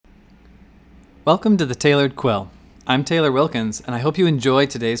Welcome to The Tailored Quill. I'm Taylor Wilkins, and I hope you enjoy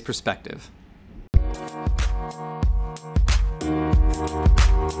today's perspective.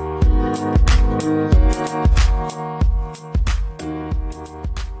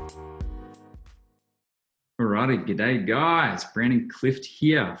 Alrighty, g'day guys. Brandon Clift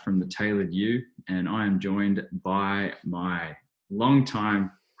here from The Tailored You, and I am joined by my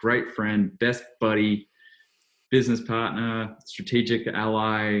longtime great friend, best buddy, business partner, strategic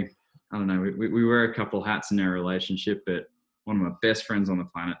ally. I don't know, we wear a couple hats in our relationship, but one of my best friends on the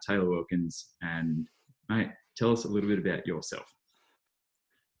planet, Taylor Wilkins. And mate, tell us a little bit about yourself.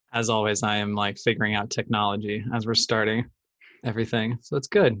 As always, I am figuring out technology as we're starting everything. So it's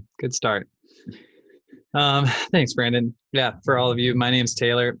good. Good start. Thanks, Brandon. Yeah, for all of you, my name's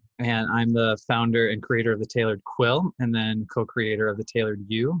Taylor, and I'm the founder and creator of The Tailored Quill, and then co-creator of The Tailored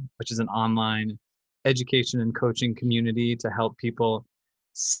You, which is an online education and coaching community to help people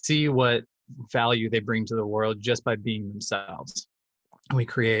see what value they bring to the world just by being themselves. We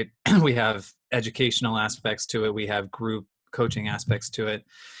have educational aspects to it. We have group coaching aspects to it.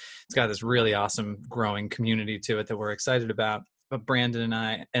 It's got this really awesome growing community to it that we're excited about. But Brandon and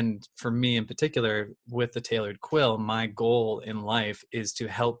I, and for me in particular, with The Tailored Quill, my goal in life is to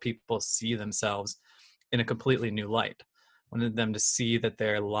help people see themselves in a completely new light. I wanted them to see that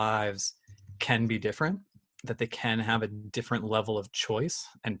their lives can be different, that they can have a different level of choice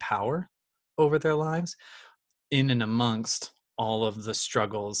and power over their lives in and amongst all of the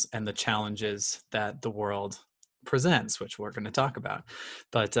struggles and the challenges that the world presents, which we're going to talk about.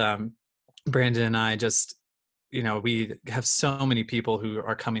 But Brandon and I just, we have so many people who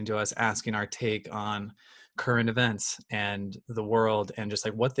are coming to us asking our take on current events and the world and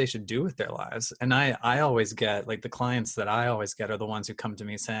just what they should do with their lives. And I always get the clients that I always get are the ones who come to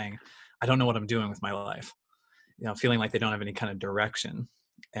me saying, I don't know what I'm doing with my life, feeling like they don't have any kind of direction.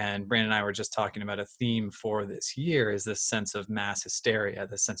 And Brandon and I were just talking about a theme for this year is this sense of mass hysteria,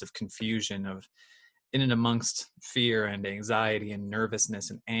 this sense of confusion of in and amongst fear and anxiety and nervousness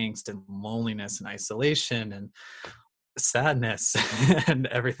and angst and loneliness and isolation and sadness and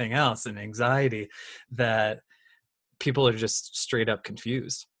everything else and anxiety, that people are just straight up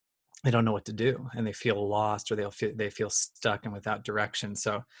confused. They don't know what to do, and they feel lost, or they feel stuck and without direction.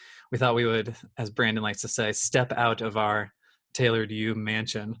 So we thought we would, as Brandon likes to say, step out of our Tailored You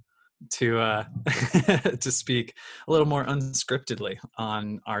mansion to to speak a little more unscriptedly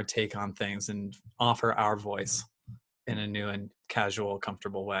on our take on things and offer our voice in a new and casual,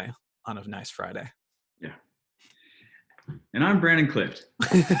 comfortable way on a nice Friday. Yeah. And I'm Brandon Clift.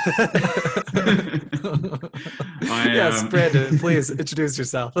 Yes, Brandon, please introduce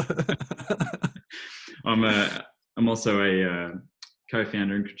yourself. I'm also a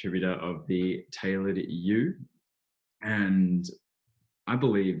co-founder and contributor of The Tailored You. And I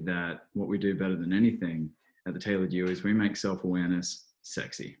believe that what we do better than anything at The Tailored You is we make self-awareness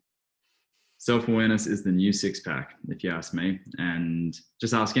sexy. Self-awareness is the new six-pack, if you ask me. And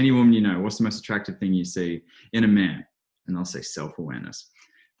just ask any woman you know, what's the most attractive thing you see in a man? And they'll say self-awareness,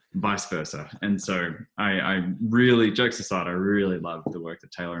 vice versa. And so I really, jokes aside, I really love the work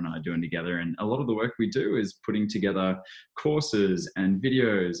that Taylor and I are doing together. And a lot of the work we do is putting together courses and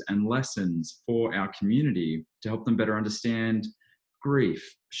videos and lessons for our community to help them better understand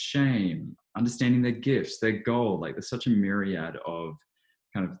grief, shame, understanding their gifts, their goal. There's such a myriad of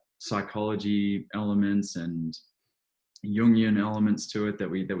kind of psychology elements and Jungian elements to it that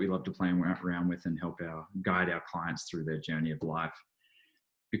we love to play around with and help guide our clients through their journey of life.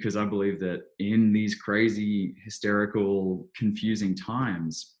 Because I believe that in these crazy, hysterical, confusing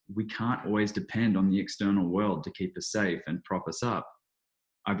times, we can't always depend on the external world to keep us safe and prop us up.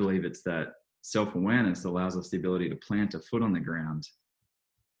 I believe it's that self-awareness that allows us the ability to plant a foot on the ground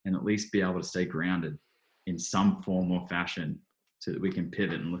and at least be able to stay grounded in some form or fashion so that we can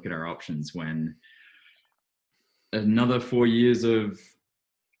pivot and look at our options when another 4 years of,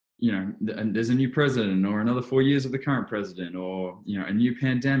 there's a new president, or another 4 years of the current president, or, a new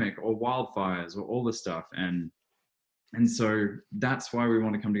pandemic or wildfires or all this stuff. And so that's why we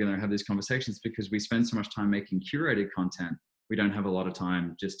want to come together and have these conversations, because we spend so much time making curated content. We don't have a lot of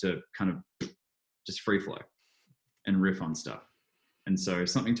time just to kind of just free flow and riff on stuff. And so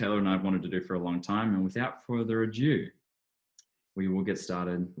something Taylor and I have wanted to do for a long time. And without further ado, we will get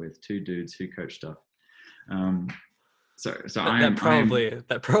started with two dudes who coach stuff. So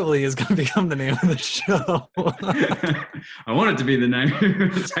that probably is going to become the name of the show. I want it to be the name.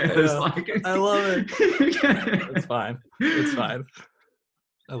 I love it. It's fine.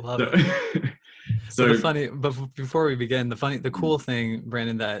 I love it. But before we begin, the cool thing,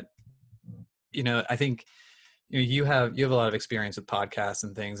 Brandon, that I think you have a lot of experience with podcasts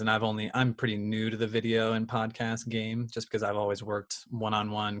and things, and I'm pretty new to the video and podcast game, just because I've always worked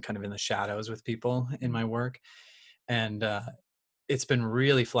one-on-one kind of in the shadows with people in my work. And it's been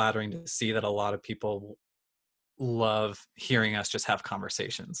really flattering to see that a lot of people love hearing us just have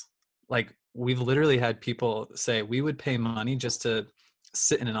conversations. Like, we've literally had people say we would pay money just to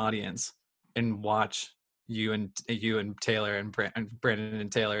sit in an audience and watch you and Taylor and Brandon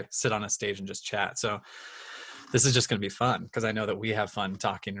and Taylor sit on a stage and just chat. So this is just going to be fun, because I know that we have fun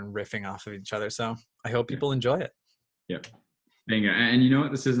talking and riffing off of each other. So I hope people enjoy it. Yep. Bingo. And you know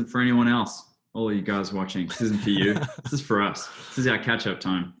what? This isn't for anyone else. All of you guys watching, this isn't for you. This is for us. This is our catch-up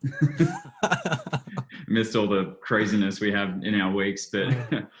time. Missed all the craziness we have in our weeks, but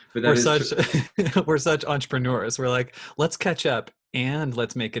we're such entrepreneurs. We're like, let's catch up and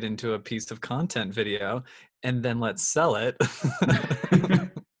let's make it into a piece of content video, and then let's sell it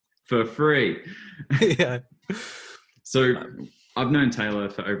for free. Yeah. So I've known Taylor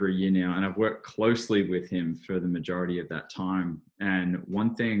for over a year now, and I've worked closely with him for the majority of that time. And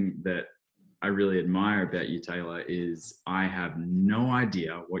one thing that I really admire about you, Taylor, is I have no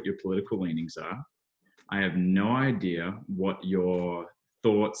idea what your political leanings are. I have no idea what your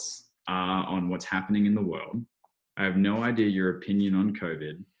thoughts are on what's happening in the world. I have no idea your opinion on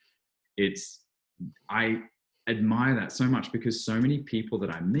COVID. I admire that so much, because so many people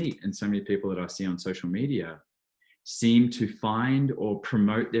that I meet and so many people that I see on social media seem to find or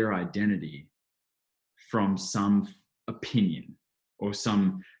promote their identity from some opinion or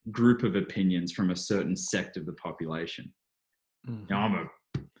some group of opinions from a certain sect of the population. Mm-hmm. You know, I'm a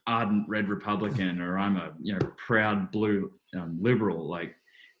ardent red Republican, or I'm a proud blue liberal. Like,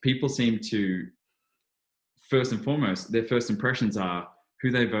 people seem to, first and foremost, their first impressions are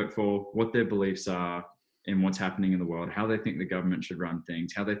who they vote for, what their beliefs are, and what's happening in the world, how they think the government should run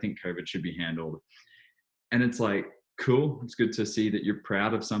things, how they think COVID should be handled. And it's like, cool, it's good to see that you're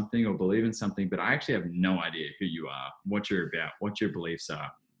proud of something or believe in something, but I actually have no idea who you are, what you're about, what your beliefs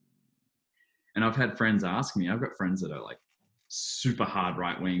are. And I've had friends ask me, I've got friends that are like super hard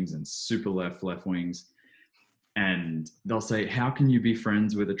right wings and super left wings. And they'll say, how can you be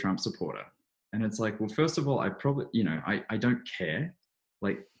friends with a Trump supporter? And it's like, well, first of all, I probably, I don't care,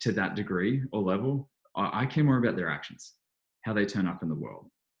 like, to that degree or level. I care more about their actions, how they turn up in the world.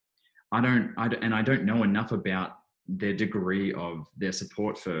 I don't know enough about their degree of their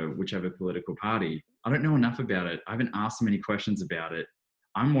support for whichever political party. I don't know enough about it. I haven't asked them any questions about it.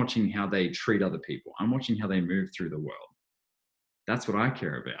 I'm watching how they treat other people. I'm watching how they move through the world. That's what I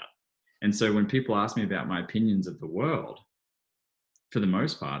care about. And so when people ask me about my opinions of the world, for the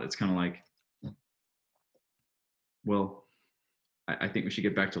most part, it's kind of like, well, I think we should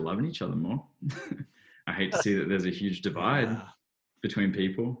get back to loving each other more. I hate to see that there's a huge divide between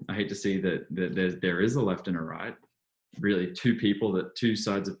people. I hate to see that there is a left and a right. Really, two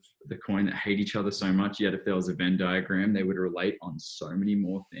sides of the coin that hate each other so much. Yet if there was a Venn diagram, they would relate on so many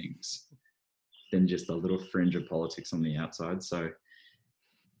more things than just a little fringe of politics on the outside. So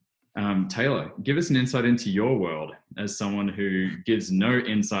Taylor, give us an insight into your world as someone who gives no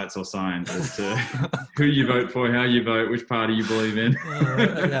insights or signs as to who you vote for, how you vote, which party you believe in.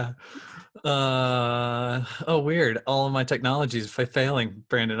 Weird. All of my technology is failing,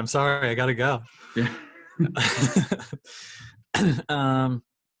 Brandon. I'm sorry. I got to go. Yeah.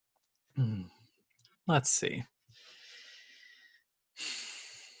 Let's see.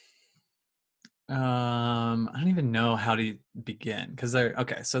 I don't even know how to begin, because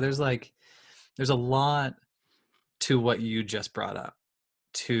there's a lot to what you just brought up,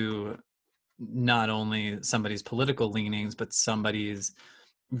 to not only somebody's political leanings, but somebody's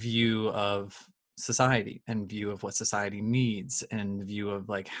view of society and view of what society needs and view of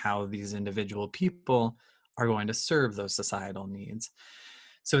like how these individual people are going to serve those societal needs.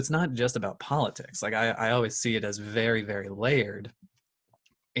 So it's not just about politics. Like, I always see it as very, very layered.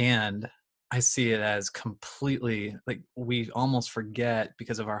 And I see it as completely, like, we almost forget,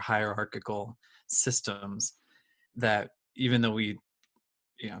 because of our hierarchical systems, that even though we,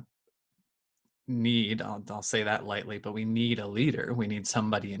 need, I'll say that lightly, but we need a leader, we need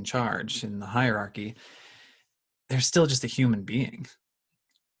somebody in charge in the hierarchy, they're still just a human being.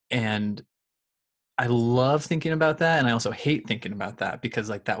 And I love thinking about that. And I also hate thinking about that, because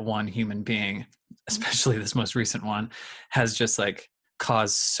like that one human being, especially this most recent one, has just like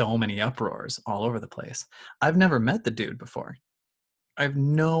caused so many uproars all over the place. I've never met the dude before. I have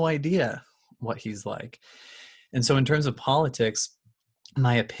no idea what he's like. And so in terms of politics,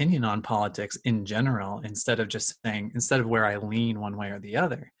 my opinion on politics in general, instead of where I lean one way or the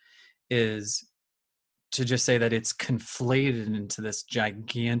other, is to just say that it's conflated into this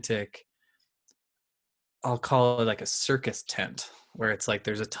gigantic I'll call it like a circus tent, where it's like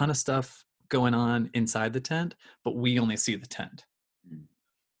there's a ton of stuff going on inside the tent, but we only see the tent. Mm.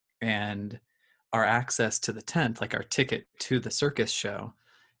 And our access to the tent, like our ticket to the circus show,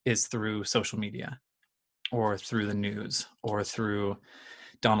 is through social media or through the news or through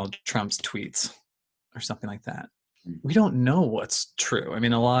Donald Trump's tweets or something like that. Mm. We don't know what's true. I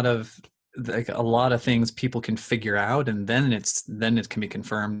mean, a lot of things people can figure out, and then it can be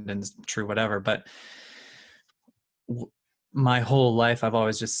confirmed and it's true, whatever. But my whole life, I've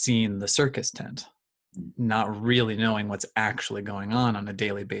always just seen the circus tent, not really knowing what's actually going on a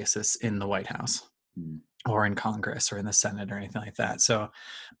daily basis in the White House or in Congress or in the Senate or anything like that. So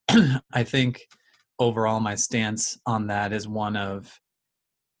I think overall my stance on that is one of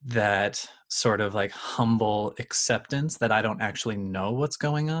that sort of like humble acceptance that I don't actually know what's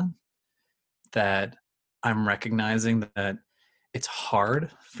going on, that I'm recognizing that it's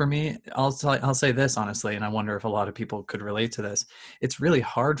hard for me. I'll say this honestly, and I wonder if a lot of people could relate to this. It's really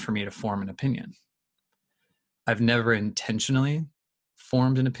hard for me to form an opinion. I've never intentionally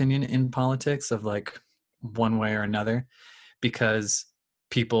formed an opinion in politics of like one way or another, because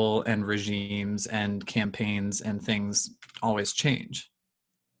people and regimes and campaigns and things always change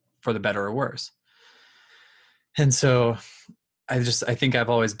for the better or worse. And so I think I've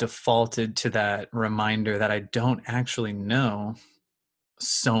always defaulted to that reminder that I don't actually know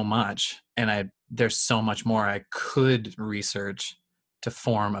so much, and there's so much more I could research to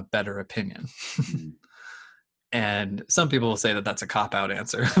form a better opinion. And some people will say that that's a cop-out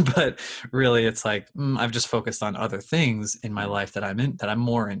answer, but really it's like I've just focused on other things in my life that I'm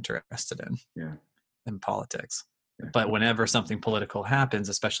more interested in than politics. But whenever something political happens,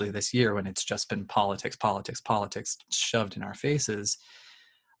 especially this year when it's just been politics shoved in our faces,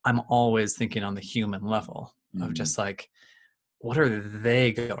 I'm always thinking on the human level of just like, what are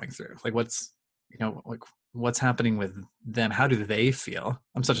they going through? Like what's happening with them? How do they feel?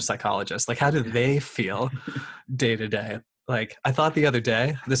 I'm such a psychologist. Like, how do they feel day to day? Like, I thought the other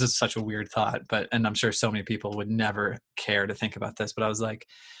day, this is such a weird thought, and I'm sure so many people would never care to think about this, but I was like,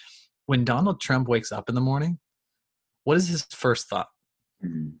 when Donald Trump wakes up in the morning, what is his first thought?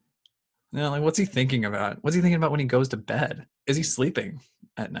 Like, what's he thinking about? What's he thinking about when he goes to bed? Is he sleeping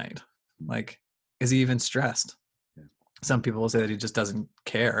at night? Like, is he even stressed? Some people will say that he just doesn't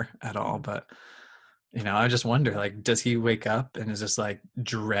care at all, but I just wonder, like, does he wake up and is just like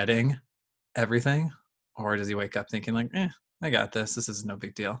dreading everything, or does he wake up thinking like, I got this. This is no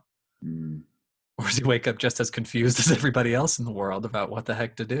big deal. Or does he wake up just as confused as everybody else in the world about what the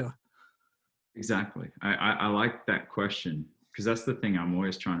heck to do? Exactly. I like that question, because that's the thing I'm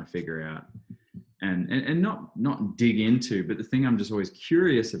always trying to figure out and not dig into, but the thing I'm just always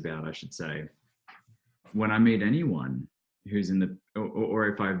curious about, I should say, when I meet anyone who's in the, or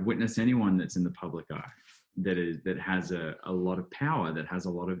if I've witnessed anyone that's in the public eye, that has a lot of power, that has a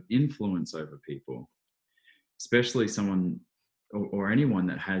lot of influence over people, especially someone or anyone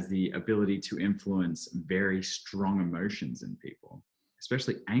that has the ability to influence very strong emotions in people,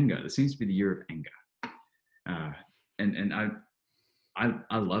 especially anger. There seems to be the year of anger. And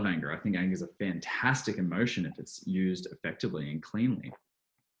I love anger. I think anger is a fantastic emotion if it's used effectively and cleanly.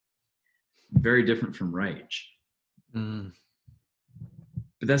 Very different from rage. But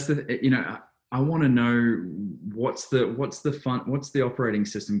that's I want to know what's the operating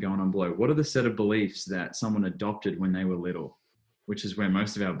system going on below. What are the set of beliefs that someone adopted when they were little, which is where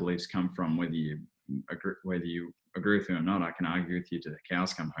most of our beliefs come from, whether you agree with me or not. I can argue with you till the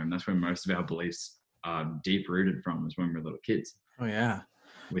cows come home. That's where most of our beliefs are deep rooted from, is when we're little kids. Oh yeah.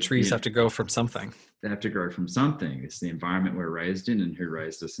 Trees have to grow from something. They have to grow from something. It's the environment we're raised in and who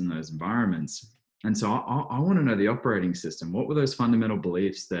raised us in those environments. And so I want to know the operating system. What were those fundamental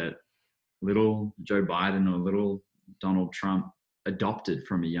beliefs that little Joe Biden or little Donald Trump adopted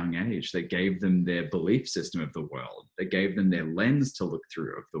from a young age, that gave them their belief system of the world, that gave them their lens to look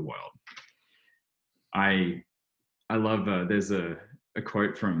through of the world? I love, there's a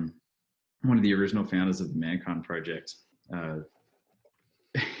quote from one of the original founders of the Mankind Project.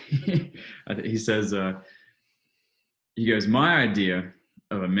 He says, he goes, my idea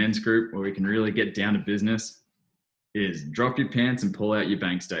of a men's group where we can really get down to business is drop your pants and pull out your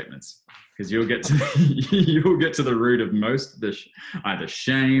bank statements, because you'll get to the root of most of the either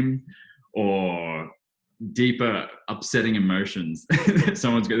shame or deeper upsetting emotions that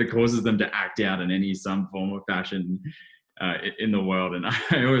that causes them to act out in some form or fashion in the world. And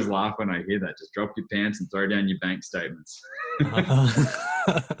I always laugh when I hear that. Just drop your pants and throw down your bank statements.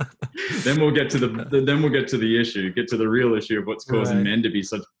 Then we'll get to the issue, get to the real issue of what's causing men to be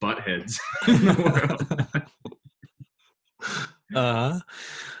such buttheads in the world.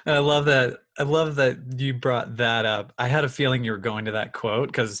 I love that. I love that you brought that up. I had a feeling you were going to that quote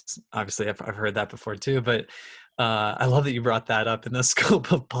because obviously I've heard that before too. But I love that you brought that up in the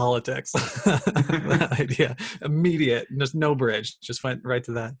scope of politics. That idea, immediate, there's no bridge, just went right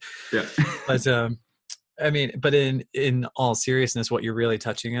to that. Yeah. But I mean, but in all seriousness, what you're really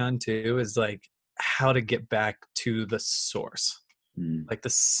touching on too is like how to get back to the source, Mm, like the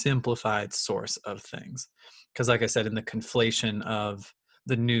simplified source of things. Because, like I said, in the conflation of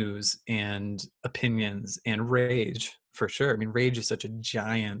the news and opinions and rage, for sure. I mean, rage is such a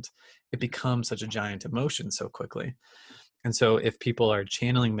giant, it becomes such a giant emotion so quickly. And so, if people are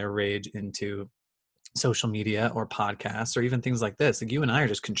channeling their rage into social media or podcasts or even things like this, like you and I are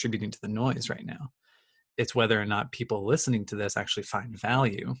just contributing to the noise right now. It's whether or not people listening to this actually find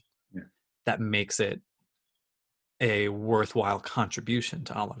value yeah. that makes it a worthwhile contribution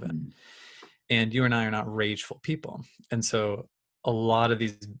to all of it. Mm, And you and I are not rageful people. And so a lot of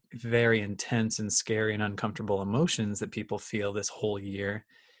these very intense and scary and uncomfortable emotions that people feel this whole year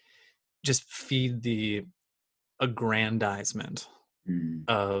just feed the aggrandizement mm,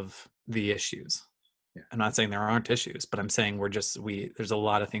 of the issues. yeah. I'm not saying there aren't issues, but I'm saying there's a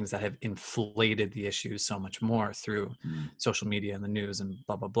lot of things that have inflated the issues so much more through Mm, social media and the news and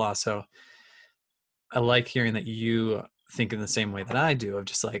blah, blah, blah. So I like hearing that you think in the same way that I do of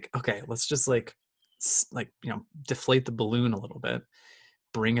just like, okay, let's just deflate the balloon a little bit,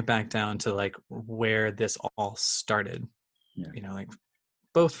 bring it back down to like where this all started, yeah. like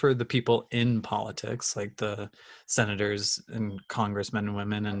both for the people in politics, like the senators and congressmen and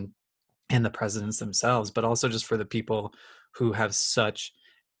women and the presidents themselves, but also just for the people who have such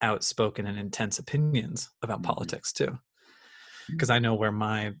outspoken and intense opinions about Mm-hmm. politics too. Mm, Because I know where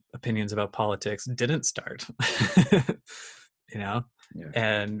my opinions about politics didn't start, you know, yeah.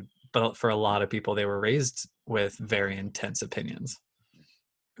 and but for a lot of people, they were raised with very intense opinions.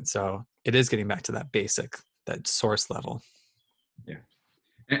 And so it is getting back to that basic, that source level. Yeah.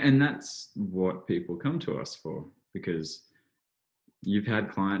 And that's what people come to us for, because you've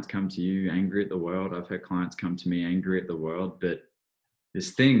had clients come to you angry at the world. I've had clients come to me angry at the world, but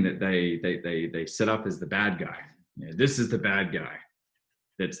this thing that they set up as the bad guy. Yeah, this is the bad guy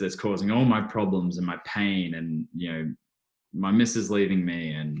that's causing all my problems and my pain, and my missus leaving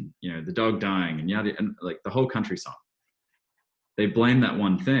me, and the dog dying, and yada, and like the whole country song. They blame that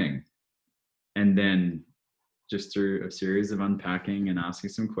one thing, and then just through a series of unpacking and asking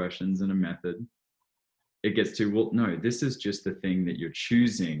some questions and a method, it gets to, well, no, this is just the thing that you're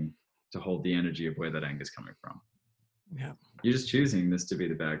choosing to hold the energy of where that anger is coming from. Yeah. You're just choosing this to be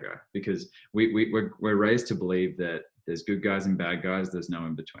the bad guy, because we're raised to believe that there's good guys and bad guys. There's no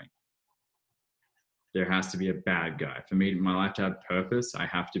in between. There has to be a bad guy. For me, my life to have purpose, I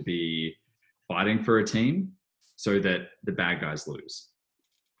have to be fighting for a team so that the bad guys lose.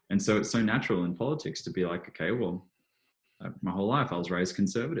 And so it's so natural in politics to be like, okay, well, my whole life I was raised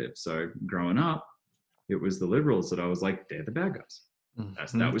conservative. So growing up, it was the liberals that I was like, they're the bad guys.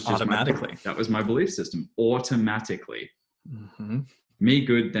 That was just Automatically. that was my belief system. Automatically, Mm-hmm. me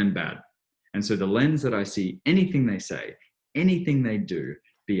good, then bad. And so the lens that I see anything they say, anything they do,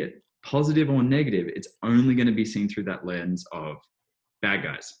 be it positive or negative, it's only going to be seen through that lens of bad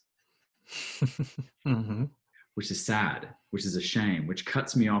guys, Mm-hmm. which is sad, which is a shame, which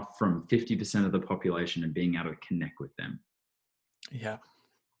cuts me off from 50% of the population and being able to connect with them. Yeah.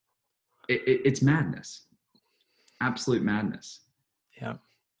 It's madness, absolute madness. Yeah.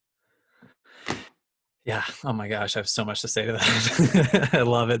 Yeah. Oh my gosh. I have so much to say to that. I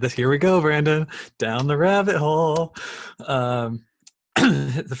love it. Here we go, Brandon, down the rabbit hole.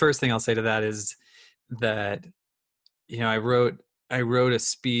 The first thing I'll say to that is that, I wrote a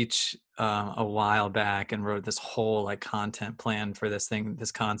speech a while back and wrote this whole like content plan for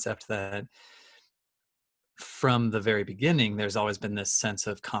this concept that from the very beginning, there's always been this sense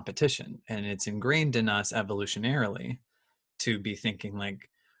of competition, and it's ingrained in us evolutionarily to be thinking like,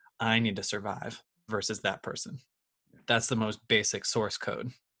 I need to survive versus that person. That's the most basic source code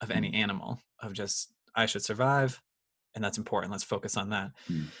of any animal, of just, I should survive, and that's important. Let's focus on that.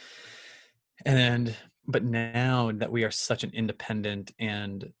 Mm. But now that we are such an independent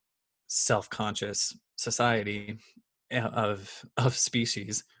and self-conscious society of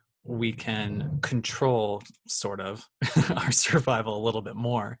species, we can control sort of our survival a little bit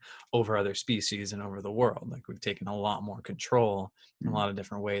more over other species and over the world. Like we've taken a lot more control in a lot of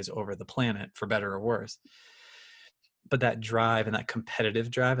different ways over the planet, for better or worse. But that drive and that competitive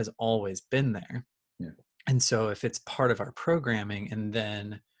drive has always been there. Yeah. And so if it's part of our programming, and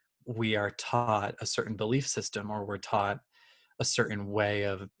then we are taught a certain belief system, or we're taught a certain way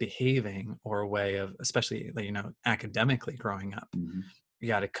of behaving, or a way of, especially academically growing up, Mm-hmm. you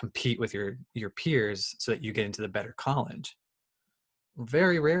got to compete with your peers so that you get into the better college.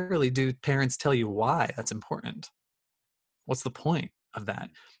 Very rarely do parents tell you why that's important. What's the point of that?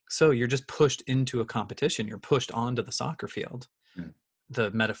 So you're just pushed into a competition. You're pushed onto the soccer field, Yeah.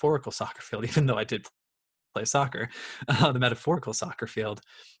 the metaphorical soccer field, even though I did play soccer, the metaphorical soccer field,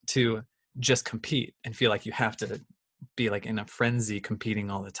 to just compete and feel like you have to be like in a frenzy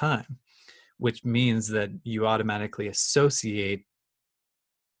competing all the time, which means that you automatically associate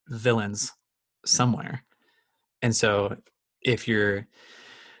villains somewhere. And so if you're,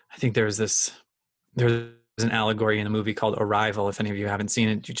 I think there's an allegory in a movie called Arrival. If any of you haven't seen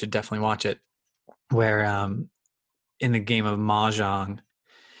it, you should definitely watch it, where in the game of Mahjong,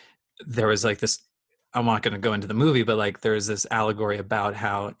 there was like this, I'm not going to go into the movie, but like there's this allegory about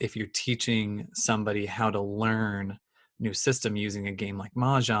how if you're teaching somebody how to learn new system using a game like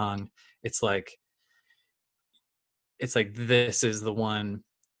Mahjong, it's like this is the one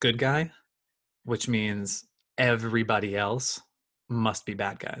good guy, which means everybody else must be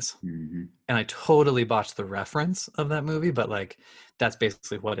bad guys. Mm-hmm. And I totally botched the reference of that movie, but like that's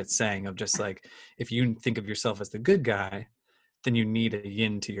basically what it's saying, of just like, if you think of yourself as the good guy, then you need a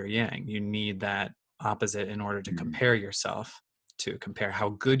yin to your yang. You need that opposite in order to compare yourself, to compare how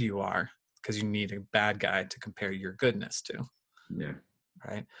good you are, because you need a bad guy to compare your goodness to. Yeah.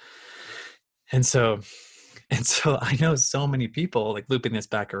 Right. And so I know so many people, like looping this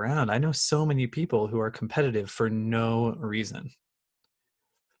back around, I know so many people who are competitive for no reason.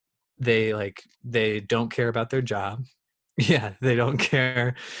 They don't care about their job. Yeah, they don't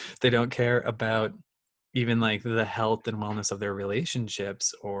care. They don't care about even like the health and wellness of their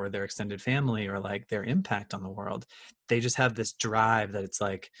relationships or their extended family or like their impact on the world. They just have this drive that it's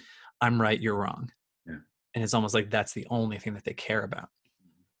like, I'm right, you're wrong. Yeah. And it's almost like that's the only thing that they care about.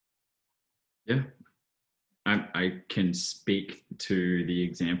 Yeah. I can speak to the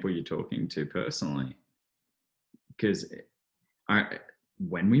example you're talking to personally, because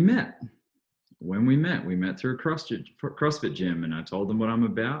when we met through a CrossFit gym, and I told them what I'm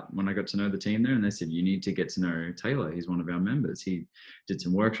about when I got to know the team there, and they said, you need to get to know Taylor. He's one of our members. He did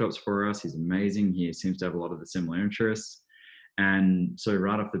some workshops for us. He's amazing. He seems to have a lot of the similar interests. And so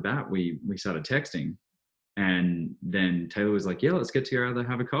right off the bat, we started texting, and then Taylor was like, yeah, let's get together,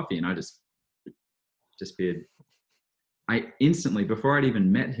 have a coffee. And I just disappeared. I instantly, before I'd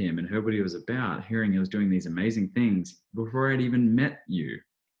even met him and heard what he was about, hearing he was doing these amazing things, before I'd even met you,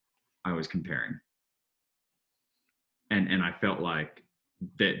 I was comparing. And I felt like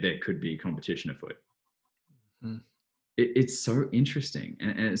that there could be competition afoot. Mm. It's so interesting.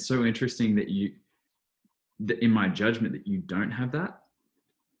 And it's so interesting that in my judgment, that you don't have that.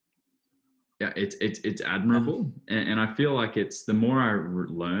 Yeah, it's admirable. Yeah. And I feel like it's, the more I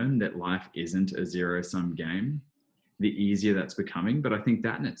learn that life isn't a zero-sum game, the easier that's becoming. But I think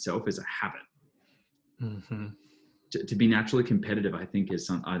that in itself is a habit. Mm-hmm. To be naturally competitive, I think, is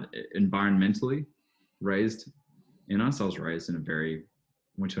environmentally raised in us. I was raised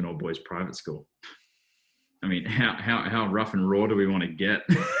went to an all boys private school. I mean, how rough and raw do we want to get?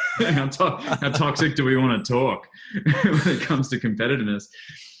 how toxic do we want to talk when it comes to competitiveness?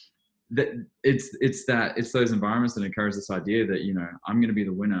 That it's those environments that encourage this idea that, you know, I'm going to be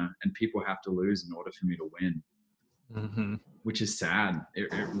the winner and people have to lose in order for me to win. Mm-hmm. Which is sad. It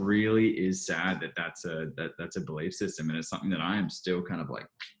really is sad that's a belief system, and it's something that I am still kind of like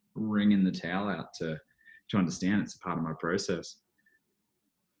wringing the towel out to understand. It's a part of my process.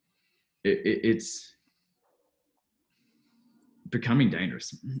 It's becoming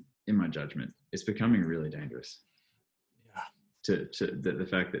dangerous, in my judgment. It's becoming really dangerous. Yeah. To the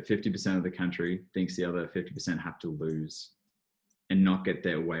fact that 50% of the country thinks the other 50% have to lose and not get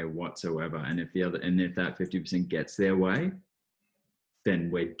their way whatsoever. And if that 50% gets their way,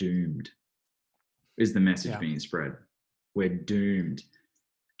 then we're doomed, is the message being spread. We're doomed.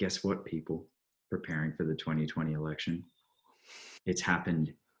 Guess what, people preparing for the 2020 election? It's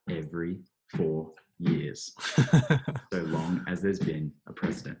happened every 4 years, so long as there's been a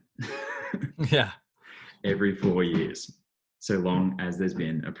president. Yeah. Every 4 years, so long as there's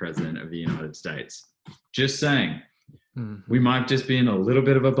been a president of the United States. Just saying. Mm-hmm. We might just be in a little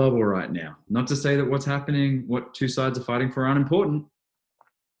bit of a bubble right now. Not to say that what's happening, what two sides are fighting for, are unimportant,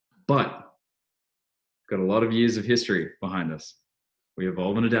 but got a lot of years of history behind us. We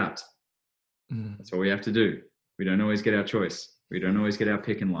evolve and adapt. Mm. That's what we have to do. We don't always get our choice. We don't always get our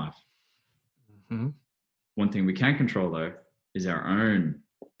pick in life. Mm-hmm. One thing we can control, though, is our own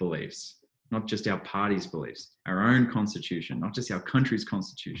beliefs, not just our party's beliefs, our own constitution, not just our country's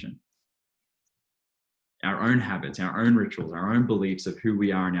constitution, our own habits, our own rituals, our own beliefs of who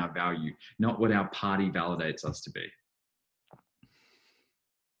we are and our value, not what our party validates us to be.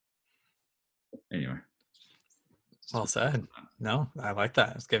 Anyway. Well said. No, I like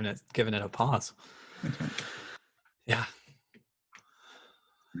that. It's giving it a pause. Thanks, mate. Yeah.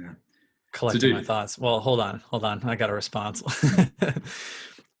 Yeah. So, Collecting my dude. thoughts. Well, hold on. I got a response.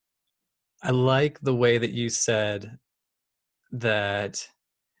 I like the way that you said that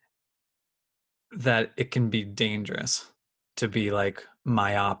it can be dangerous to be like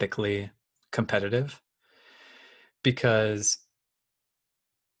myopically competitive, because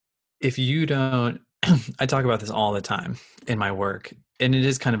if you don't I talk about this all the time in my work, and it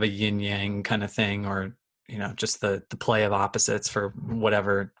is kind of a yin yang kind of thing, or just the play of opposites for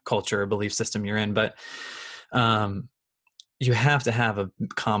whatever culture or belief system you're in. But you have to have a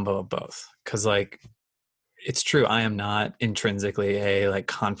combo of both, because like it's true, I am not intrinsically a like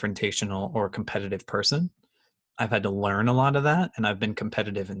confrontational or competitive person. I've had to learn a lot of that, and I've been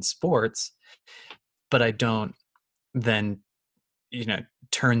competitive in sports, but I don't then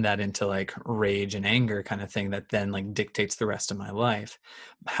turn that into like rage and anger kind of thing that then like dictates the rest of my life.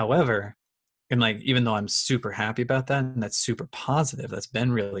 However, and like even though I'm super happy about that, and that's super positive, that's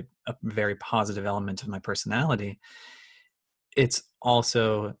been really a very positive element of my personality, it's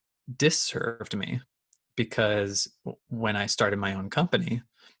also disserved me, because when I started my own company,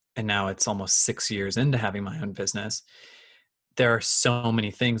 and now it's almost 6 years into having my own business, there are so many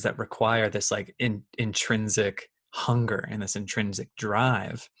things that require this like intrinsic hunger and this intrinsic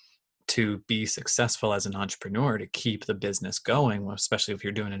drive to be successful as an entrepreneur, to keep the business going, especially if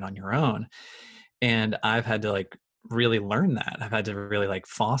you're doing it on your own. And I've had to like really learn that. I've had to really like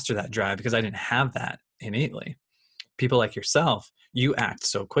foster that drive, because I didn't have that innately. People like yourself, you act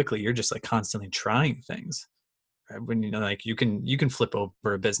so quickly. You're just like constantly trying things. Right? When like you can flip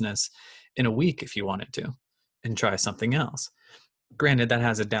over a business in a week if you wanted to, and try something else. Granted, that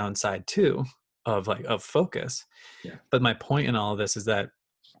has a downside too, of focus. Yeah. But my point in all of this is that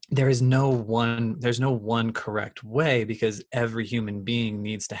there's no one correct way, because every human being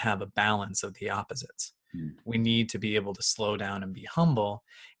needs to have a balance of the opposites. We need to be able to slow down and be humble,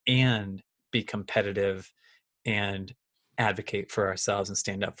 and be competitive, and advocate for ourselves and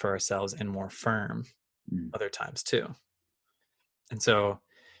stand up for ourselves, and more firm other times too. And so,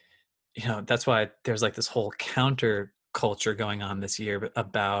 that's why there's like this whole counter culture going on this year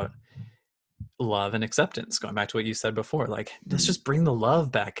about love and acceptance, going back to what you said before. Like, let's just bring the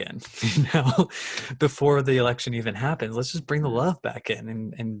love back in, before the election even happens. Let's just bring the love back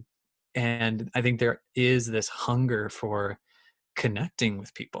in. And I think there is this hunger for connecting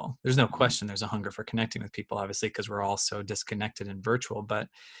with people. There's no question there's a hunger for connecting with people, obviously, because we're all so disconnected and virtual. But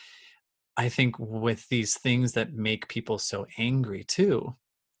I think with these things that make people so angry too,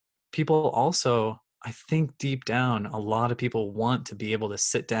 people also, I think deep down, a lot of people want to be able to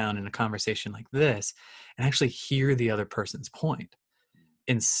sit down in a conversation like this and actually hear the other person's point,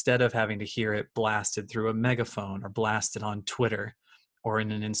 instead of having to hear it blasted through a megaphone or blasted on Twitter or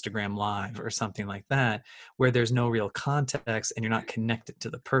in an Instagram live or something like that, where there's no real context and you're not connected to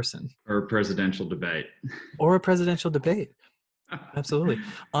the person. Or a presidential debate. Or a presidential debate. Absolutely.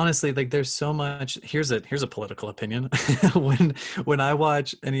 Honestly, like there's so much. Here's a political opinion. when I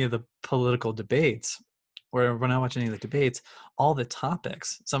watch any of the political debates, or when I watch any of the debates, all the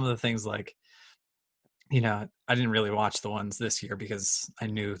topics, some of the things like, I didn't really watch the ones this year because I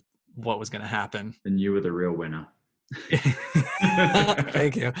knew what was going to happen. And you were the real winner.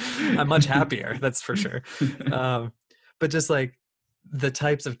 Thank you. I'm much happier, that's for sure. But just like the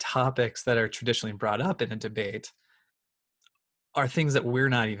types of topics that are traditionally brought up in a debate are things that we're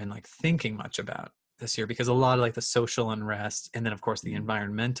not even like thinking much about this year, because a lot of like the social unrest, and then of course the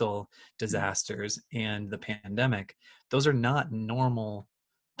environmental disasters and the pandemic, those are not normal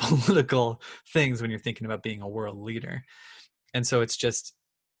political things when you're thinking about being a world leader. And so it's just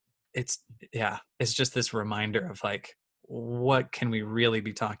this reminder of like, what can we really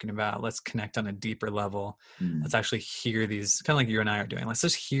be talking about? Let's connect on a deeper level. Let's actually hear these, kind of like you and I are doing. Let's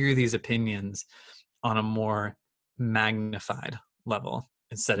just hear these opinions on a more magnified level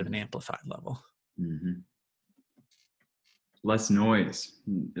instead of an amplified level. Less noise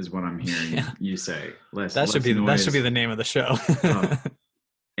is what I'm hearing you say. That should be the name of the show.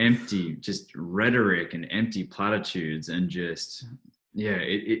 Empty, just rhetoric and empty platitudes, and just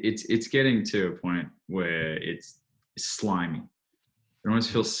it's getting to a point where it's slimy. It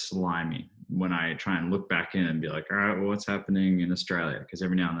almost feels slimy when I try and look back in and be like, all right, well, what's happening in Australia? Because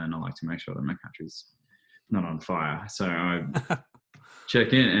every now and then I like to make sure that my country's not on fire. So I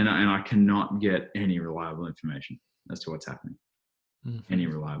check in, and I cannot get any reliable information as to what's happening. Any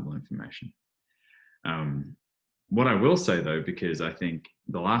reliable information. What I will say though, because I think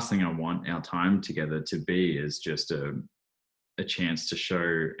the last thing I want our time together to be is just a a chance to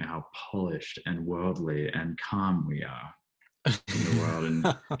show how polished and worldly and calm we are in the world,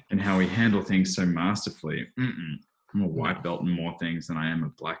 and how we handle things so masterfully. I'm a white belt in more things than I am a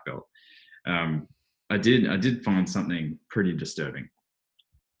black belt. I did find something pretty disturbing.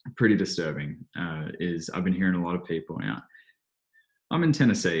 Is I've been hearing a lot of people now. I'm in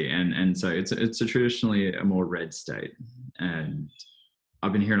Tennessee, and so it's a traditionally a more red state, and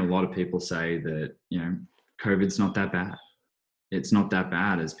I've been hearing a lot of people say that, you know, COVID's not that bad. It's not that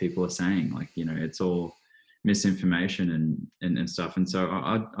bad as people are saying. Like, you know, it's all misinformation and stuff. And so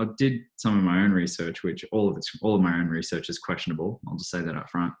I did some of my own research, which all of my own research is questionable. I'll just say that up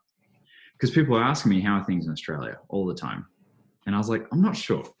front, because people are asking me how are things in Australia all the time, and I was like, I'm not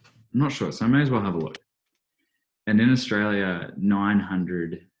sure. So I may as well have a look. And in Australia,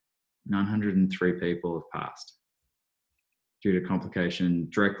 903 people have passed due to complication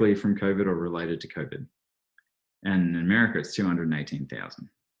directly from COVID or related to COVID. And in America, it's 218,000.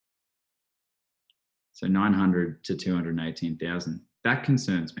 So 900 to 218,000. That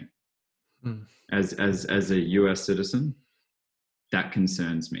concerns me. As a US citizen, that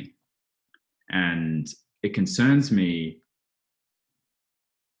concerns me. And it concerns me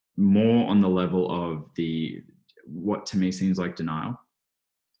more on the level of what to me seems like denial.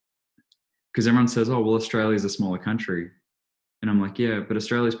 Because everyone says, oh, well, Australia's a smaller country. And I'm like, yeah, but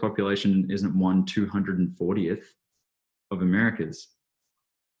Australia's population isn't 1/240th of America's.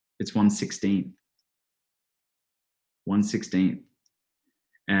 It's 1/16th. 1/16th.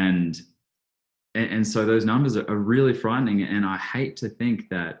 And so those numbers are really frightening. And I hate to think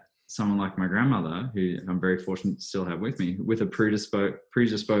that someone like my grandmother, who I'm very fortunate to still have with me, with a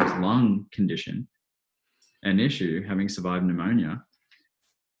predisposed lung condition, an issue, having survived pneumonia,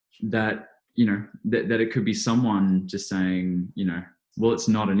 that, you know, that it could be someone just saying, you know, well, it's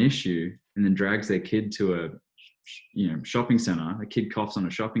not an issue, and then drags their kid to a, you know, shopping center. A kid coughs on a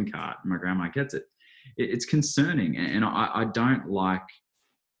shopping cart, and my grandma gets it. It's concerning, and I don't like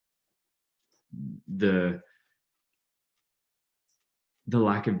the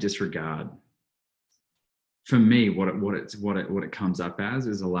lack of disregard. For me, what it comes up as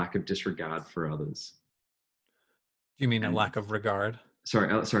is a lack of disregard for others. You mean a lack of regard?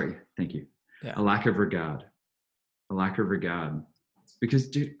 Sorry. Thank you. Yeah. A lack of regard. Because,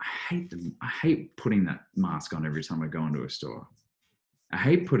 dude, I hate putting that mask on every time I go into a store. I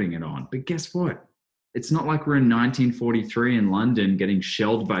hate putting it on. But guess what? It's not like we're in 1943 in London getting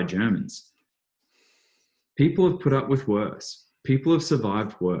shelled by Germans. People have put up with worse. People have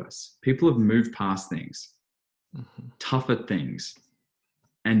survived worse. People have moved past things, tougher things,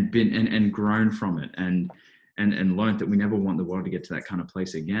 and been and grown from it, and learned that we never want the world to get to that kind of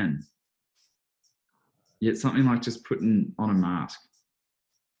place again. Yet something like just putting on a mask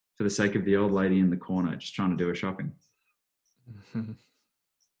for the sake of the old lady in the corner just trying to do her shopping.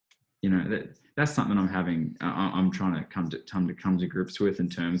 You know, that's something I'm trying to come to grips with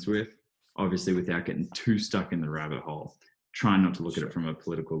and terms with, obviously without getting too stuck in the rabbit hole. Trying not to look at it from a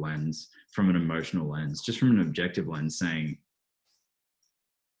political lens, from an emotional lens, just from an objective lens, saying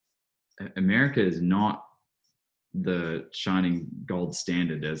America is not the shining gold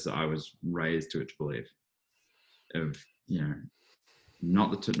standard as I was raised to believe. Of, you know,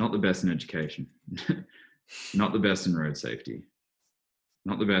 not the best in education, not the best in road safety,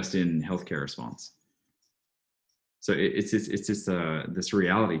 not the best in healthcare response. So it's this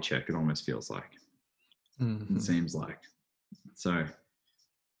reality check. It almost feels like. It seems like. So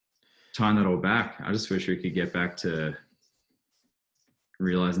tying that all back, I just wish we could get back to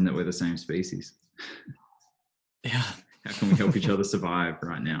realizing that we're the same species. Yeah. How can we help each other survive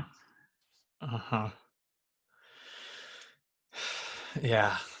right now?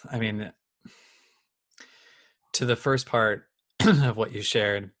 Yeah. I mean, to the first part of what you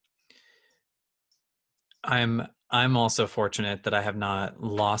shared, I'm also fortunate that I have not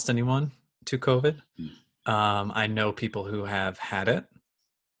lost anyone to COVID. I know people who have had it,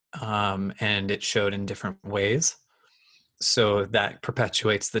 and it showed in different ways. So that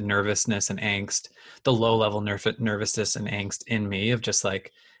perpetuates the nervousness and angst, the low-level nervousness and angst in me of just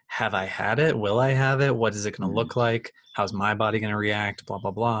like, have I had it? Will I have it? What is it going to look like? How's my body going to react? Blah, blah,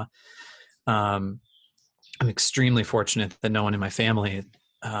 blah. I'm extremely fortunate that no one in my family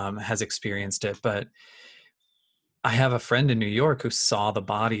has experienced it, but I have a friend in New York who saw the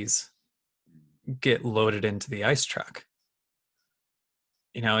bodies get loaded into the ice truck,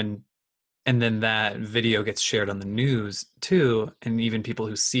 you know, and then that video gets shared on the news too. And even people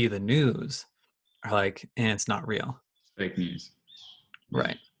who see the news are like, it's not real. Fake news.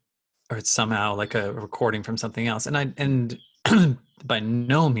 Right. Or it's somehow like a recording from something else. And by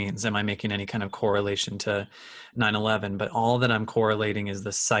no means am I making any kind of correlation to 9/11, but all that I'm correlating is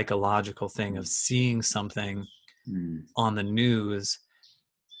the psychological thing of seeing something on the news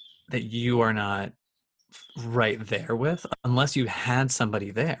that you are not right there with, unless you had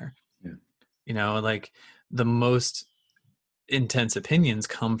somebody there. Yeah. You know, like the most intense opinions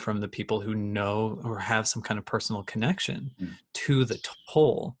come from the people who know or have some kind of personal connection to the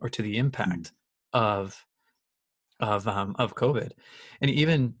toll or to the impact of COVID. And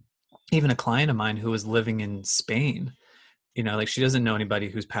even a client of mine who was living in Spain, you know, like she doesn't know anybody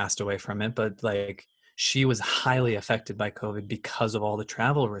who's passed away from it, but like she was highly affected by COVID because of all the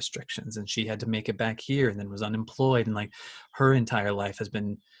travel restrictions, and she had to make it back here and then was unemployed, and like her entire life has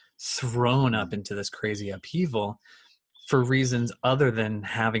been thrown up into this crazy upheaval for reasons other than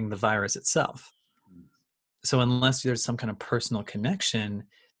having the virus itself. So unless there's some kind of personal connection,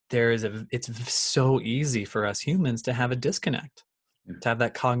 it's so easy for us humans to have a disconnect, to have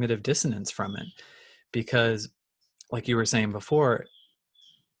that cognitive dissonance from it. Because like you were saying before,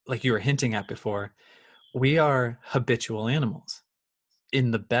 like you were hinting at before, we are habitual animals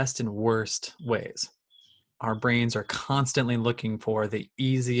in the best and worst ways. Our brains are constantly looking for the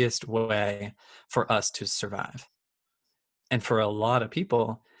easiest way for us to survive. And for a lot of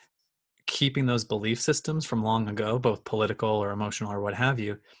people, keeping those belief systems from long ago, both political or emotional or what have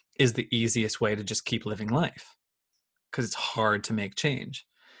you, is the easiest way to just keep living life because it's hard to make change.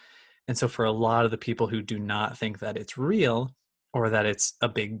 And so for a lot of the people who do not think that it's real or that it's a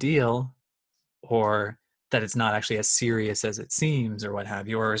big deal or that it's not actually as serious as it seems or what have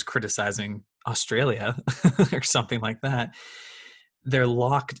you, or is criticizing Australia or something like that, they're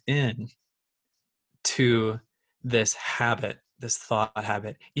locked in to this habit, this thought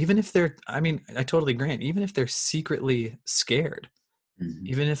habit, even if they're, I mean, I totally grant, even if they're secretly scared,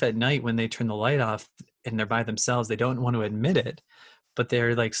 even if at night when they turn the light off and they're by themselves, they don't want to admit it, but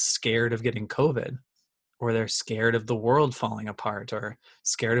they're like scared of getting COVID, or they're scared of the world falling apart, or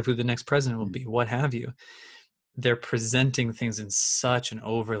scared of who the next president will be, what have you. They're presenting things in such an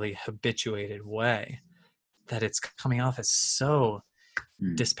overly habituated way that it's coming off as so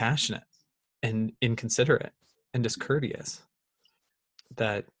dispassionate and inconsiderate and discourteous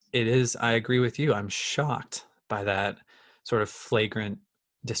that it is. I agree with you. I'm shocked by that sort of flagrant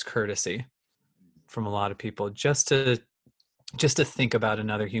discourtesy from a lot of people just to think about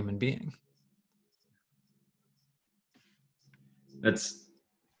another human being. That's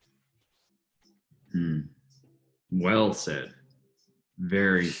well said.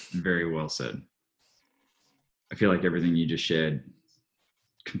 Very, very well said. I feel like everything you just shared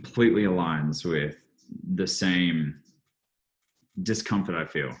completely aligns with the same discomfort I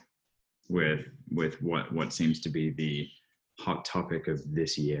feel with what seems to be the hot topic of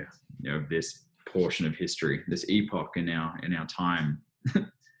this year, you know, this portion of history, this epoch in our time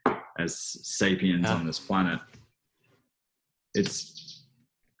as sapiens on this planet. It's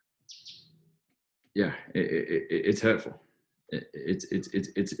it's hurtful.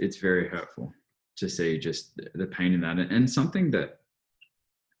 It's very hurtful to see just the pain in that, and something that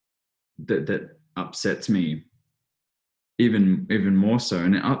upsets me even more so,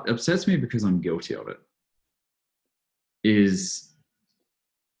 and it upsets me because I'm guilty of it, is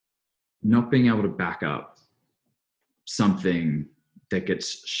not being able to back up something that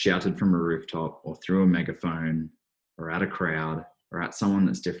gets shouted from a rooftop or through a megaphone or at a crowd or at someone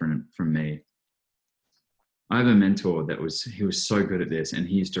that's different from me. I have a mentor he was so good at this, and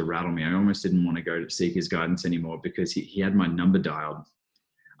he used to rattle me. I almost didn't want to go to seek his guidance anymore because he had my number dialed.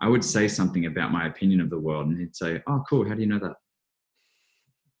 I would say something about my opinion of the world, and he'd say, "Oh, cool. How do you know that?"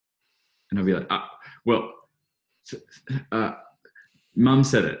 And I'd be like, "Well, Mum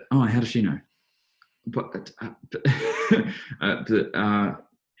said it." "Oh, how does she know?" But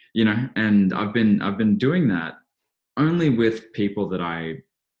you know, and I've been doing that only with people that I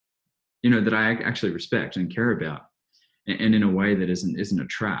actually respect and care about, and in a way that isn't a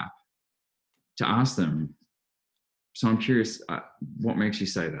trap, to ask them. So I'm curious, what makes you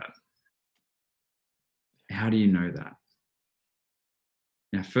say that? How do you know that?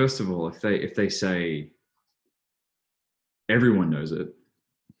 Now, first of all, if they say everyone knows it,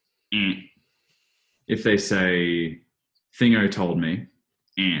 if they say Thingo told me,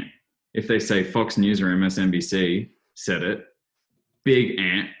 if they say Fox News or MSNBC said it, big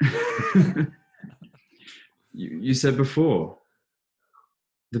ant. You said before,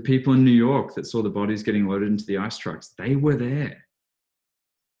 the people in New York that saw the bodies getting loaded into the ice trucks, they were there.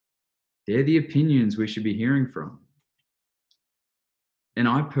 They're the opinions we should be hearing from. And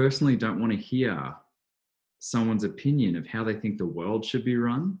I personally don't want to hear someone's opinion of how they think the world should be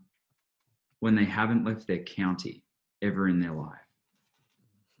run when they haven't left their county. ever in their life,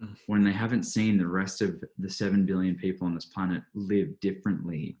 Mm. when they haven't seen the rest of the 7 billion people on this planet live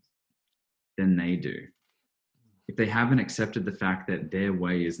differently than they do, if they haven't accepted the fact that their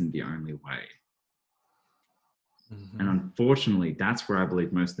way isn't the only way. And unfortunately, that's where I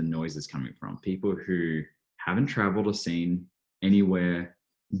believe most of the noise is coming from. People who haven't traveled or seen anywhere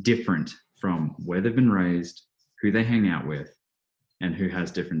different from where they've been raised, who they hang out with, and who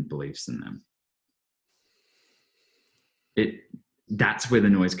has different beliefs than them. That's where the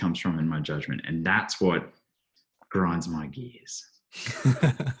noise comes from in my judgment. And that's what grinds my gears.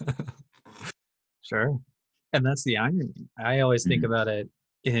 Sure. And that's the irony. I always think Mhm. about it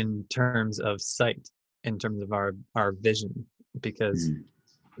in terms of sight, in terms of our vision, because Mhm.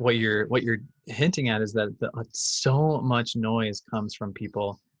 what you're hinting at is that so much noise comes from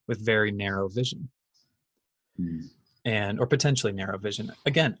people with very narrow vision, Mhm. and or potentially narrow vision.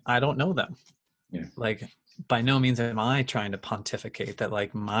 Again, I don't know them. Yeah. Like, by no means am I trying to pontificate that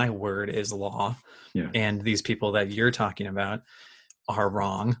like my word is law, Yeah. and these people that you're talking about are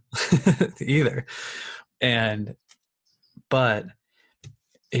wrong either. But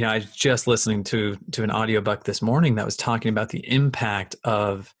I was just listening to an audiobook this morning that was talking about the impact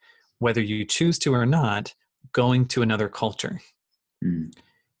of, whether you choose to or not, going to another culture. Mhm.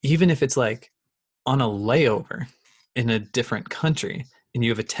 Even if it's like on a layover in a different country, and you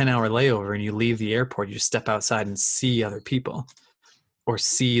have a 10-hour layover and you leave the airport, you step outside and see other people, or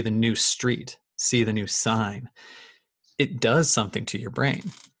see the new street, see the new sign. It does something to your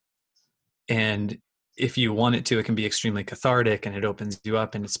brain. And if you want it to, it can be extremely cathartic, and it opens you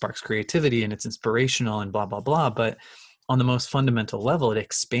up, and it sparks creativity, and it's inspirational, and blah, blah, blah. But on the most fundamental level, it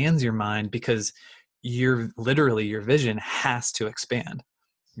expands your mind, because your vision has to expand.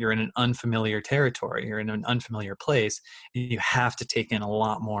 You're in an unfamiliar territory, you're in an unfamiliar place, and you have to take in a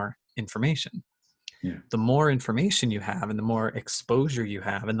lot more information. Yeah. The more information you have, and the more exposure you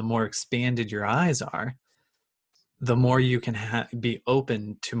have, and the more expanded your eyes are, the more you can be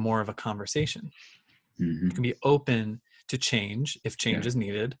open to more of a conversation. Mhm. You can be open to change if change Yeah. is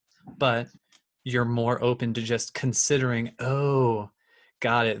needed, but you're more open to just considering, oh,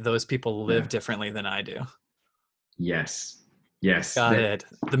 got it, those people live Yeah. differently than I do. Yes. Got it.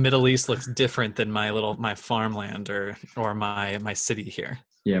 The Middle East looks different than my farmland or my city here.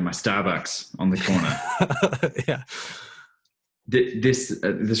 Yeah, my Starbucks on the corner. Yeah.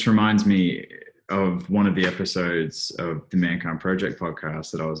 This reminds me of one of the episodes of the Mankind Project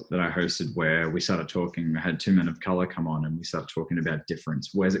podcast that I hosted, where we started talking. I had two men of color come on, and we started talking about difference.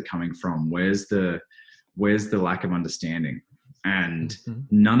 Where's it coming from? Where's the lack of understanding? And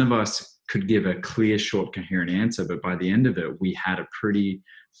none of us could give a clear, short, coherent answer. But by the end of it, we had a pretty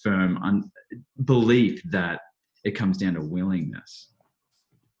firm belief that it comes down to willingness.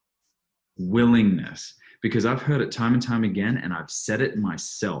 Willingness. Because I've heard it time and time again, and I've said it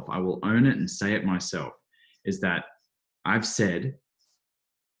myself. I will own it and say it myself, is that I've said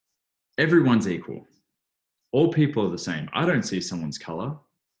everyone's equal. All people are the same. I don't see someone's color.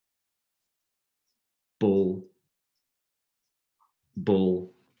 Bull.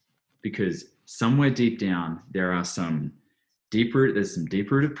 Because somewhere deep down, there's some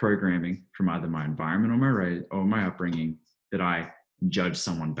deep-rooted programming from either my environment or my upbringing that I judge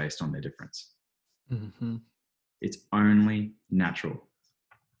someone based on their difference. Mm-hmm. It's only natural.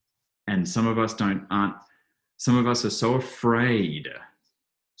 And some of us are so afraid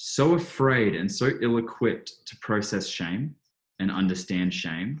and so ill-equipped to process shame and understand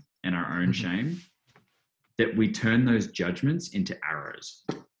shame and our own shame, that we turn those judgments into arrows,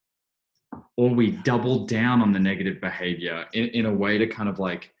 or we double down on the negative behavior in a way to kind of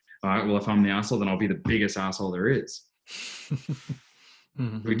like, all right, well, if I'm the asshole, then I'll be the biggest asshole there is.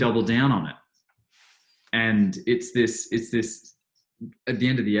 We double down on it. And it's this at the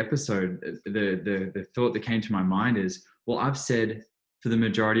end of the episode, the thought that came to my mind is, well, I've said for the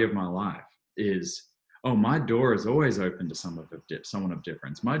majority of my life is, oh, my door is always open to someone of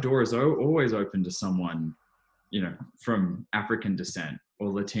difference. My door is always open to someone, from African descent or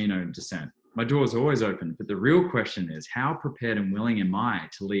Latino descent. My door is always open. But the real question is, how prepared and willing am I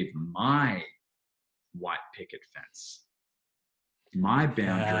to leave my white picket fence, my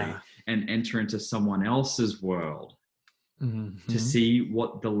boundary, and enter into someone else's world? To see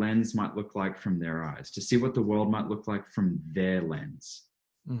what the lens might look like from their eyes, to see what the world might look like from their lens.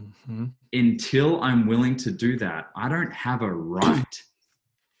 Until I'm willing to do that, I don't have a right.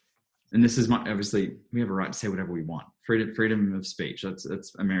 And this is obviously, we have a right to say whatever we want. Freedom of speech.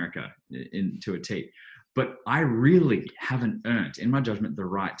 That's America to a T. But I really haven't earned, in my judgment, the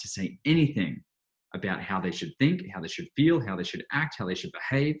right to say anything about how they should think, how they should feel, how they should act, how they should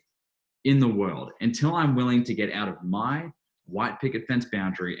behave. in the world until I'm willing to get out of my white picket fence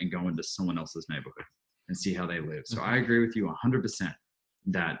boundary and go into someone else's neighborhood and see how they live. So I agree with you 100%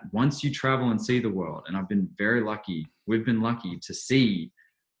 that once you travel and see the world, and I've been very lucky, we've been lucky to see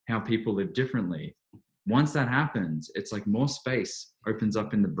how people live differently. Once that happens, it's like more space opens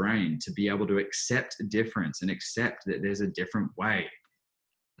up in the brain to be able to accept difference and accept that there's a different way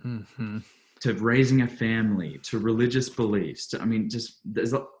to raising a family, to religious beliefs, to, I mean, just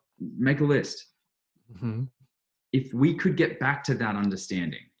make a list. If we could get back to that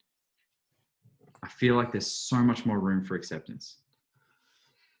understanding, I feel like there's so much more room for acceptance.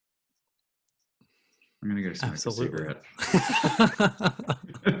 I'm going to go smoke a cigarette.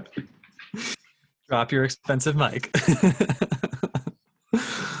 Drop your expensive mic.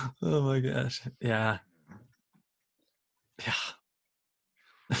 Oh my gosh. Yeah. Yeah.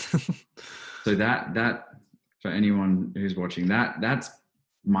 So that for anyone who's watching, that's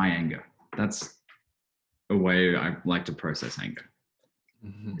my anger. That's a way I like to process anger,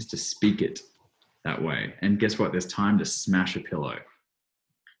 is to speak it that way. And guess what? There's time to smash a pillow.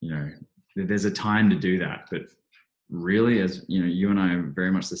 You know, there's a time to do that. But really, as you know, you and I are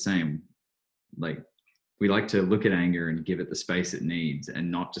very much the same. Like, we like to look at anger and give it the space it needs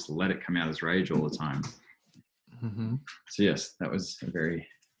and not just let it come out as rage all the time. So yes, that was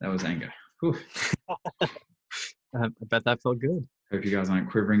anger. I bet that felt good. Hope you guys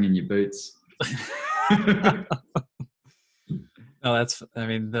aren't quivering in your boots. No, I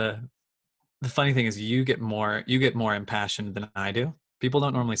mean, the funny thing is you get more impassioned than I do. People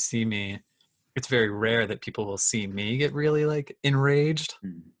don't normally see me. It's very rare that people will see me get really like enraged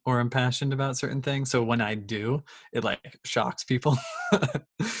or impassioned about certain things. So when I do, it like shocks people.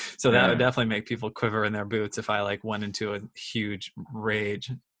 So that would definitely make people quiver in their boots if I like went into a huge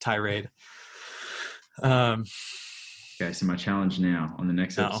tirade. Okay, so my challenge now on the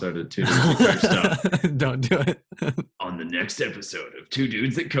next episode of Two Dudes That Coach Stuff. Don't do it. On the next episode of Two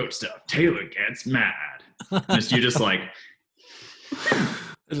Dudes That Coach Stuff, Taylor gets mad. You just like...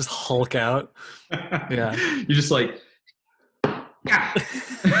 I just hulk out. Yeah. You're just like... Yeah.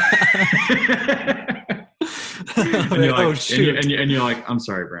 And you're like, oh, shoot. And you're like, I'm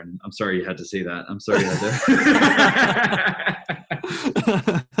sorry, Brandon. I'm sorry you had to see that. I'm sorry you had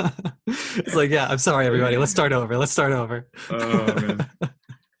to... It's like, yeah, I'm sorry, everybody. Let's start over. Oh, man.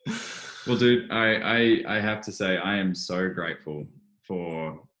 Well, dude, I have to say, I am so grateful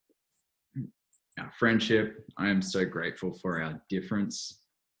for our friendship. I am so grateful for our difference.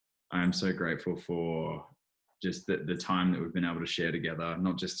 I am so grateful for just the time that we've been able to share together,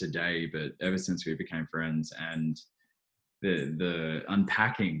 not just today, but ever since we became friends. And the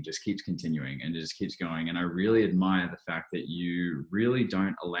unpacking just keeps continuing and it just keeps going. And I really admire the fact that you really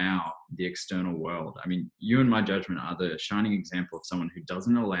don't allow the external world. I mean, you in my judgment are the shining example of someone who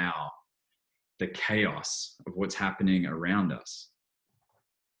doesn't allow the chaos of what's happening around us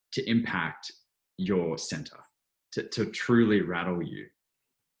to impact your center, to truly rattle you.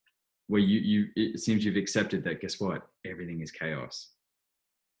 Where it seems you've accepted that, guess what? Everything is chaos.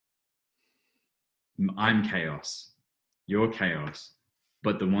 I'm chaos. You're chaos.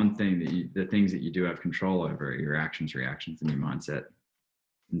 But the one thing the things that you do have control over are your actions, reactions, and your mindset.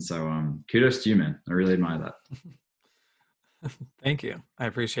 And so kudos to you, man. I really admire that. Thank you. I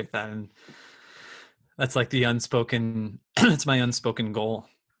appreciate that. And that's like the unspoken, it's my unspoken goal.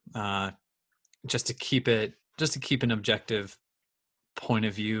 Just to keep an objective point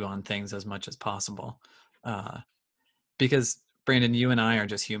of view on things as much as possible. Because Brandon, you and I are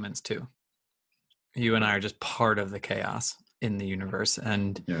just humans too. You and I are just part of the chaos in the universe.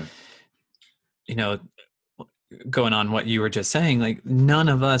 And, you know, going on what you were just saying, like none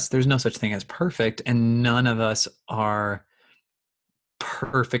of us, there's no such thing as perfect, and none of us are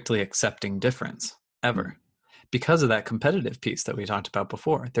perfectly accepting difference ever. Because of that competitive piece that we talked about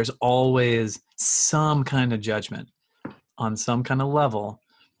before, there's always some kind of judgment on some kind of level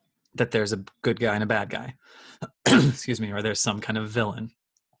that there's a good guy and a bad guy, excuse me, or there's some kind of villain.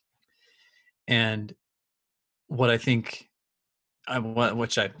 And what I think,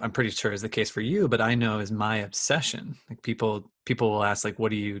 which I'm pretty sure is the case for you, but I know is my obsession. Like people will ask, like,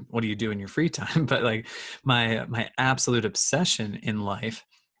 what do you do in your free time? But like my absolute obsession in life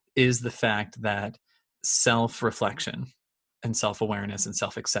is the fact that self-reflection and self-awareness and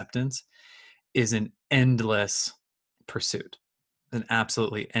self-acceptance is an endless pursuit, an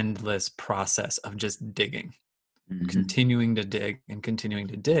absolutely endless process of just digging, continuing to dig and continuing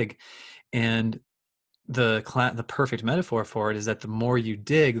to dig. And the perfect metaphor for it is that the more you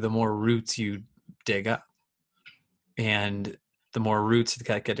dig, the more roots you dig up. And the more roots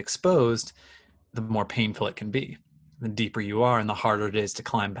that get exposed, the more painful it can be. The deeper you are and the harder it is to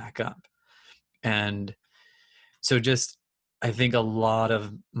climb back up. And so just, I think a lot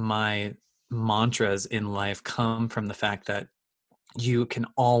of my mantras in life come from the fact that you can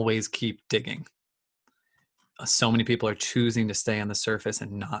always keep digging. So many people are choosing to stay on the surface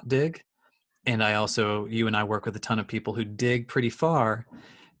and not dig. And you and I work with a ton of people who dig pretty far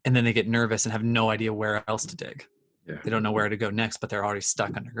and then they get nervous and have no idea where else to dig. Yeah. They don't know where to go next, but they're already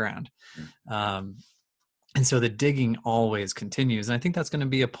stuck underground. Yeah. And so the digging always continues. And I think that's going to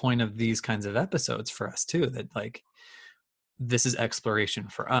be a point of these kinds of episodes for us too, that like, this is exploration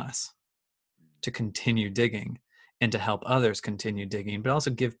for us to continue digging and to help others continue digging, but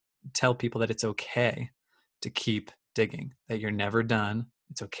also tell people that it's okay to keep digging, that you're never done.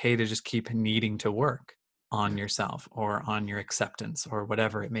 It's okay to just keep needing to work on yourself or on your acceptance or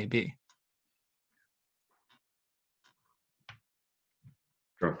whatever it may be.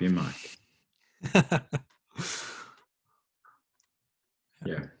 Drop your mic.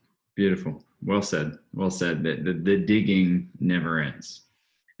 Yeah, beautiful. Well said. Well said. The digging never ends,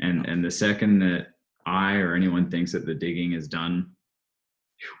 and the second that I or anyone thinks that the digging is done,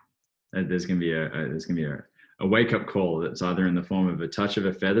 there's gonna be a wake up call that's either in the form of a touch of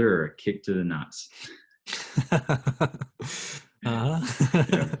a feather or a kick to the nuts. Yeah.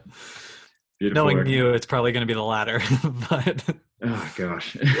 Beautiful Knowing work. you, it's probably going to be the latter. But oh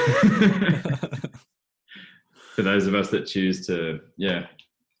gosh. For those of us that choose to,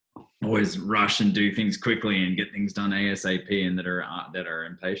 always rush and do things quickly and get things done ASAP, and that are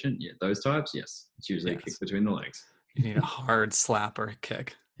impatient, those types, yes, it's usually a kick between the legs. You need a hard slap or a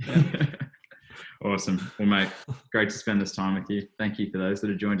kick. Yeah. Awesome. Well, mate, great to spend this time with you. Thank you for those that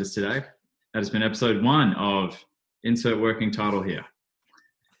have joined us today. That has been episode 1 of insert working title here.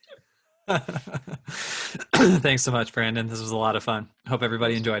 Thanks so much, Brandon. This was a lot of fun. Hope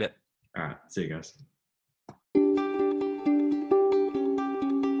everybody enjoyed it. All right. See you guys.